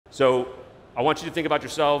So I want you to think about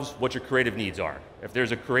yourselves what your creative needs are. If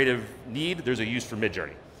there's a creative need, there's a use for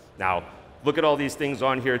Midjourney. Now, look at all these things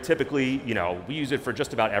on here. Typically, we use it for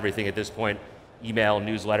just about everything at this point. Email,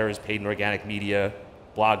 newsletters, paid and organic media,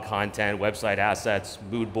 blog content, website assets,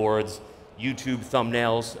 mood boards, YouTube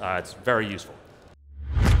thumbnails. It's very useful.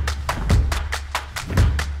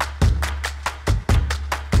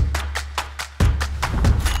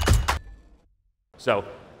 So,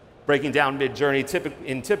 breaking down Midjourney,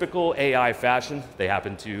 in typical AI fashion, they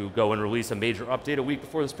happen to go and release a major update a week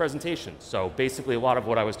before this presentation. So basically a lot of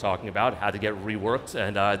what I was talking about had to get reworked,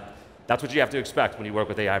 and that's what you have to expect when you work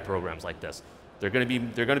with AI programs like this. They're going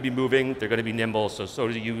to be moving, they're going to be nimble, so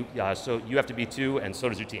do you, so you have to be too, and so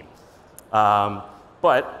does your team.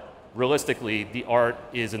 But realistically, the art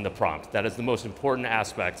is in the prompt. That is the most important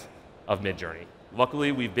aspect of Midjourney.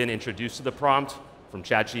 Luckily, we've been introduced to the prompt from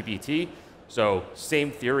ChatGPT. So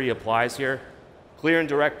same theory applies here. Clear and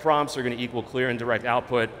direct prompts are going to equal clear and direct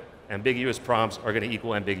output. Ambiguous prompts are going to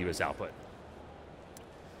equal ambiguous output.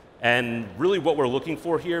 And really what we're looking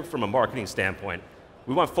for here from a marketing standpoint,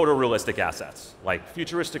 we want photorealistic assets. Like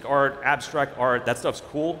futuristic art, abstract art, that stuff's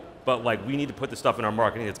cool, but like we need to put the stuff in our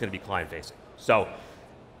marketing that's going to be client-facing. So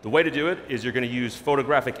the way to do it is you're going to use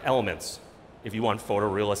photographic elements if you want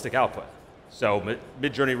photorealistic output. So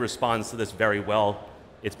Midjourney responds to this very well.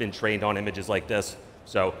 It's been trained on images like this.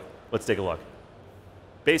 So let's take a look.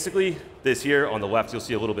 Basically, this here on the left, you'll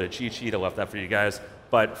see a little bit of cheat sheet. I left that for you guys.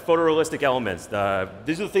 But photorealistic elements,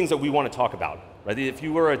 these are the things that we want to talk about. Right? If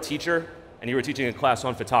you were a teacher and you were teaching a class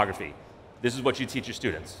on photography, this is what you teach your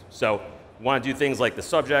students. So you want to do things like the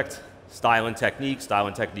subject, style and technique. Style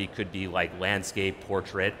and technique could be like landscape,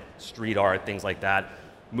 portrait, street art, things like that.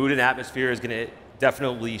 Mood and atmosphere is going to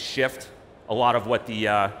definitely shift a lot of what the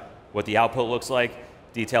output looks like.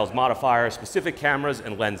 Details modifier, specific cameras,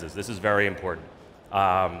 and lenses. This is very important.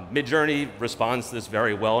 Midjourney responds to this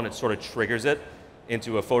very well, and it sort of triggers it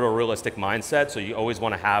into a photorealistic mindset, so you always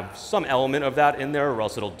want to have some element of that in there, or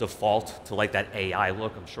else it'll default to like that AI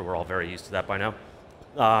look. I'm sure we're all very used to that by now.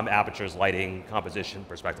 Apertures, lighting, composition,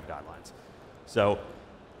 perspective guidelines. So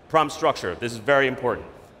prompt structure, this is very important.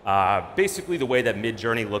 Basically, the way that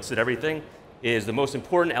Midjourney looks at everything is the most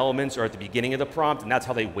important elements are at the beginning of the prompt, and that's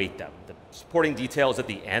how they weight them. The supporting details at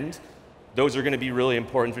the end, those are going to be really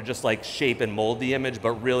important for just like shape and mold the image,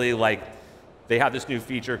 but really like they have this new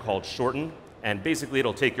feature called shorten, and basically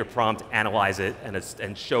it'll take your prompt, analyze it,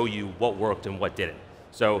 and show you what worked and what didn't.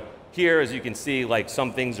 So here, as you can see, like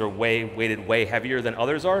some things are weighted way heavier than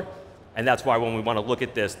others are, and that's why when we want to look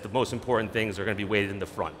at this, the most important things are going to be weighted in the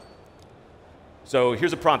front. So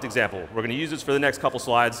here's a prompt example. We're going to use this for the next couple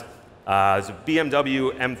slides. It's a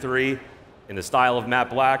BMW M3 in the style of matte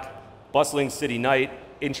black, bustling city night,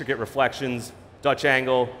 intricate reflections, Dutch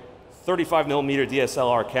angle, 35mm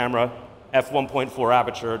DSLR camera, f1.4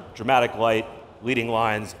 aperture, dramatic light, leading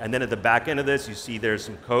lines, and then at the back end of this, you see there's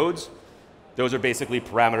some codes. Those are basically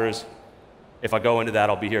parameters. If I go into that,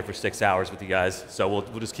 I'll be here for 6 hours with you guys, so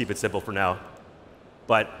we'll just keep it simple for now.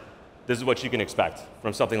 But this is what you can expect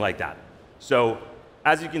from something like that. So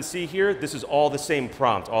as you can see here, this is all the same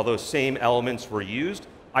prompt. All those same elements were used.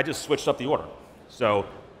 I just switched up the order. So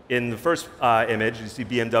in the first image, you see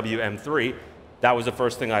BMW M3. That was the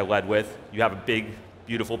first thing I led with. You have a big,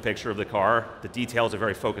 beautiful picture of the car. The details are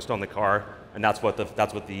very focused on the car, and that's what the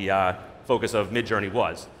focus of Midjourney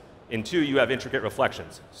was. In 2, you have intricate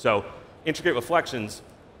reflections. So intricate reflections,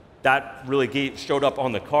 that really showed up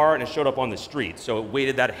on the car and it showed up on the street. So it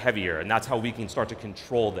weighted that heavier, and that's how we can start to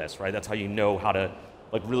control this, right? That's how you know how to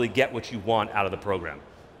like really get what you want out of the program.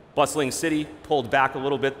 Bustling city, pulled back a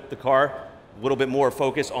little bit the car, a little bit more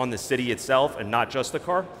focus on the city itself and not just the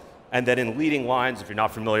car. And then in leading lines, if you're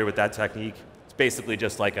not familiar with that technique, it's basically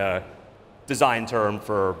just like a design term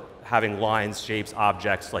for having lines, shapes,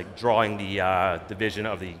 objects, like drawing the vision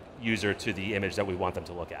of the user to the image that we want them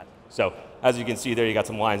to look at. So as you can see there, you got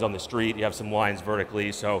some lines on the street, you have some lines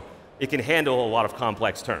vertically, so it can handle a lot of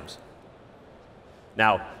complex terms.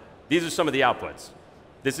 Now, these are some of the outputs.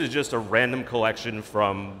 This is just a random collection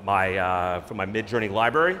from my Midjourney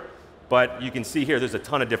library, but you can see here there's a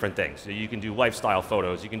ton of different things. So you can do lifestyle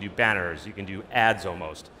photos, you can do banners, you can do ads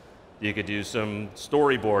almost. You could do some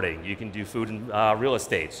storyboarding, you can do food and real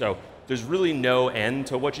estate. So there's really no end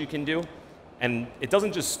to what you can do. And it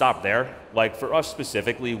doesn't just stop there. Like for us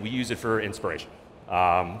specifically, we use it for inspiration.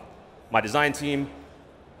 My design team,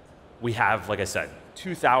 we have, like I said,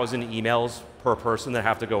 2,000 emails per person that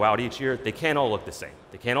have to go out each year. They can't all look the same.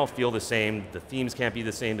 They can't all feel the same. The themes can't be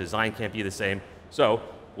the same. The design can't be the same. So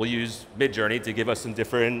we'll use Midjourney to give us some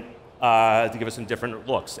different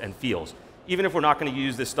looks and feels. Even if we're not going to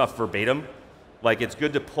use this stuff verbatim, like it's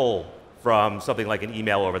good to pull from something like an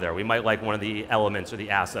email over there. We might like one of the elements or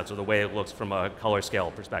the assets or the way it looks from a color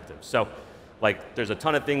scale perspective. So like there's a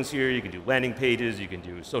ton of things here. You can do landing pages, you can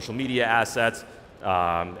do social media assets,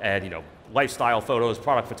 and lifestyle photos,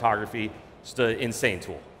 product photography, just an insane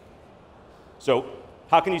tool. So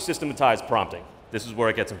how can you systematize prompting? This is where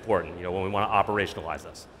it gets important, when we want to operationalize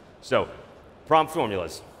this. So prompt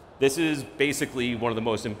formulas. This is basically one of the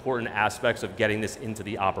most important aspects of getting this into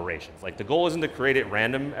the operations. Like the goal isn't to create it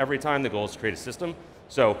random every time, the goal is to create a system.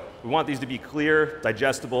 So we want these to be clear,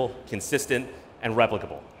 digestible, consistent, and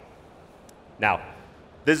replicable. Now,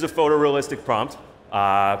 this is a photorealistic prompt.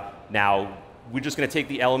 Now, we're just going to take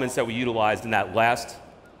the elements that we utilized in that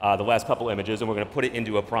the last couple images, and we're going to put it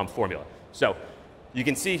into a prompt formula. So you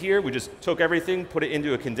can see here, we just took everything, put it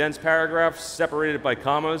into a condensed paragraph, separated it by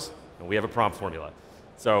commas, and we have a prompt formula.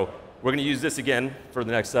 So we're going to use this again for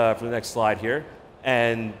the next slide here.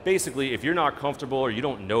 And basically, if you're not comfortable or you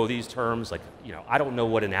don't know these terms, like I don't know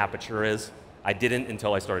what an aperture is. I didn't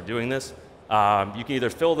until I started doing this. You can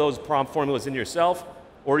either fill those prompt formulas in yourself,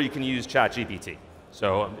 or you can use ChatGPT.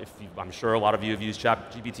 So I'm sure a lot of you have used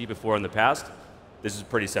ChatGPT before in the past. This is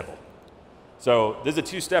pretty simple. So this is a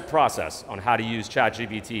two-step process on how to use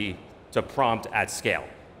ChatGPT to prompt at scale.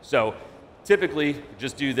 So typically,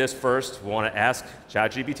 just do this first. We want to ask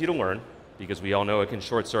ChatGPT to learn, because we all know it can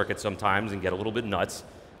short circuit sometimes and get a little bit nuts.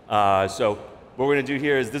 So what we're going to do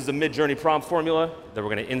here is this is a Midjourney prompt formula. Then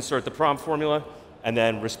we're going to insert the prompt formula, and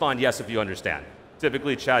then respond yes if you understand.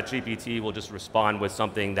 Typically, ChatGPT will just respond with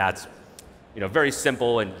something that's very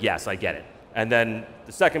simple and yes, I get it. And then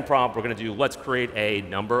the second prompt, we're going to do let's create a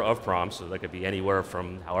number of prompts. So that could be anywhere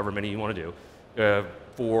from however many you want to do.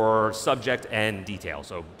 For subject and detail,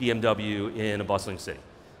 so BMW in a bustling city.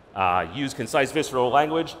 Use concise visceral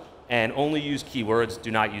language and only use keywords,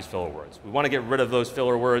 do not use filler words. We want to get rid of those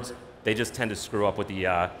filler words. They just tend to screw up with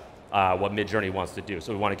the, what Midjourney wants to do,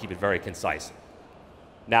 so we want to keep it very concise.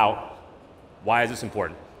 Now, why is this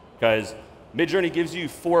important? Because Midjourney gives you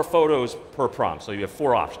 4 photos per prompt, so you have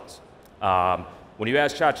 4 options. When you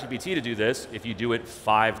ask ChatGPT to do this, if you do it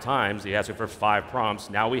 5 times, you ask it for 5 prompts,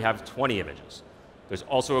 now we have 20 images. There's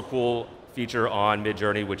also a cool feature on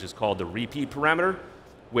Midjourney which is called the repeat parameter,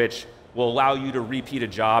 which will allow you to repeat a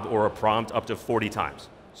job or a prompt up to 40 times.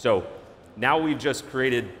 So now we've just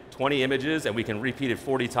created 20 images and we can repeat it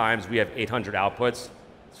 40 times. We have 800 outputs.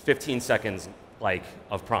 It's 15 seconds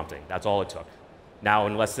of prompting. That's all it took. Now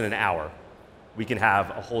in less than an hour, we can have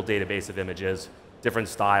a whole database of images, different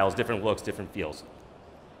styles, different looks, different feels.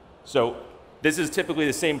 So this is typically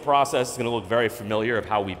the same process. It's going to look very familiar of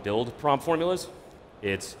how we build prompt formulas.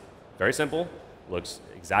 It's very simple, looks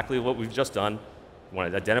exactly what we've just done. You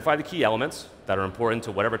want to identify the key elements that are important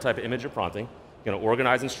to whatever type of image you're prompting. You're going to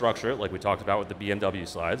organize and structure it like we talked about with the BMW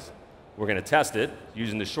slides. We're going to test it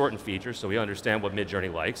using the shortened feature so we understand what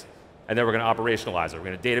Midjourney likes. And then we're going to operationalize it. We're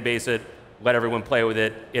going to database it, let everyone play with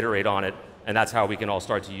it, iterate on it, and that's how we can all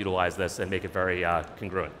start to utilize this and make it very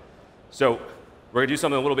congruent. So we're going to do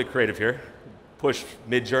something a little bit creative here, push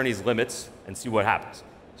Midjourney's limits and see what happens.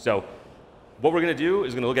 So what we're going to do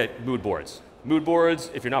is going to look at mood boards. Mood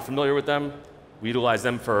boards, if you're not familiar with them, we utilize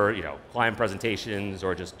them for client presentations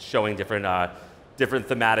or just showing different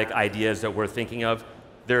thematic ideas that we're thinking of.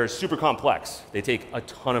 They're super complex. They take a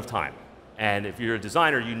ton of time. And if you're a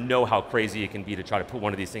designer, you know how crazy it can be to try to put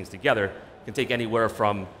one of these things together. It can take anywhere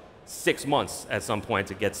from 6 months at some point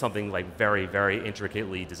to get something very, very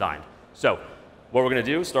intricately designed. So what we're going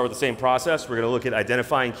to do, start with the same process. We're going to look at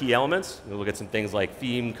identifying key elements. We'll look at some things like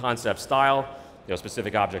theme, concept, style,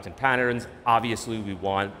 specific objects and patterns. Obviously, we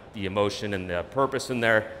want the emotion and the purpose in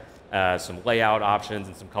there, some layout options,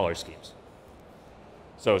 and some color schemes.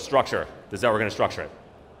 So structure, this is how we're going to structure it.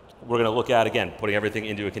 We're going to look at, again, putting everything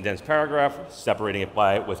into a condensed paragraph, separating it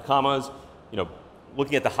with commas,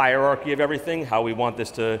 looking at the hierarchy of everything, how we want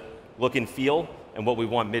this to look and feel, and what we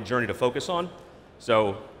want Midjourney to focus on.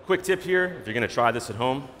 So quick tip here, if you're going to try this at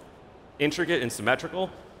home, intricate and symmetrical,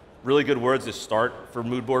 really good words to start for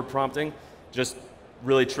mood board prompting, just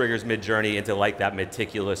really triggers Midjourney into that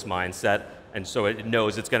meticulous mindset, and so it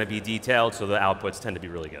knows it's going to be detailed, so the outputs tend to be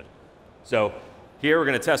really good. So here we're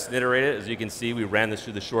going to test and iterate it. As you can see, we ran this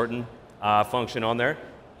through the shorten function on there,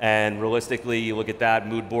 and realistically, you look at that,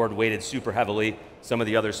 mood board weighted super heavily. Some of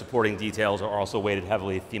the other supporting details are also weighted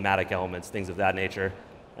heavily, thematic elements, things of that nature,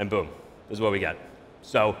 and boom, this is what we get.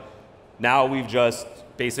 So now we've just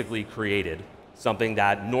basically created something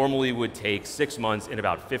that normally would take 6 months in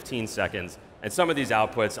about 15 seconds. And some of these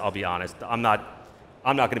outputs, I'll be honest, I'm not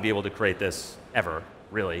going to be able to create this ever,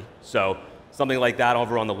 really. So something like that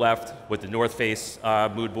over on the left with the North Face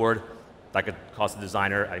mood board, that could cost the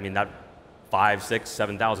designer, that $5,000,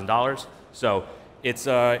 $6,000, $7,000. So it's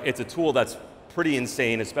a tool that's pretty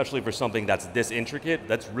insane, especially for something that's this intricate,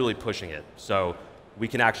 that's really pushing it. So we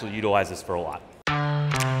can actually utilize this for a lot.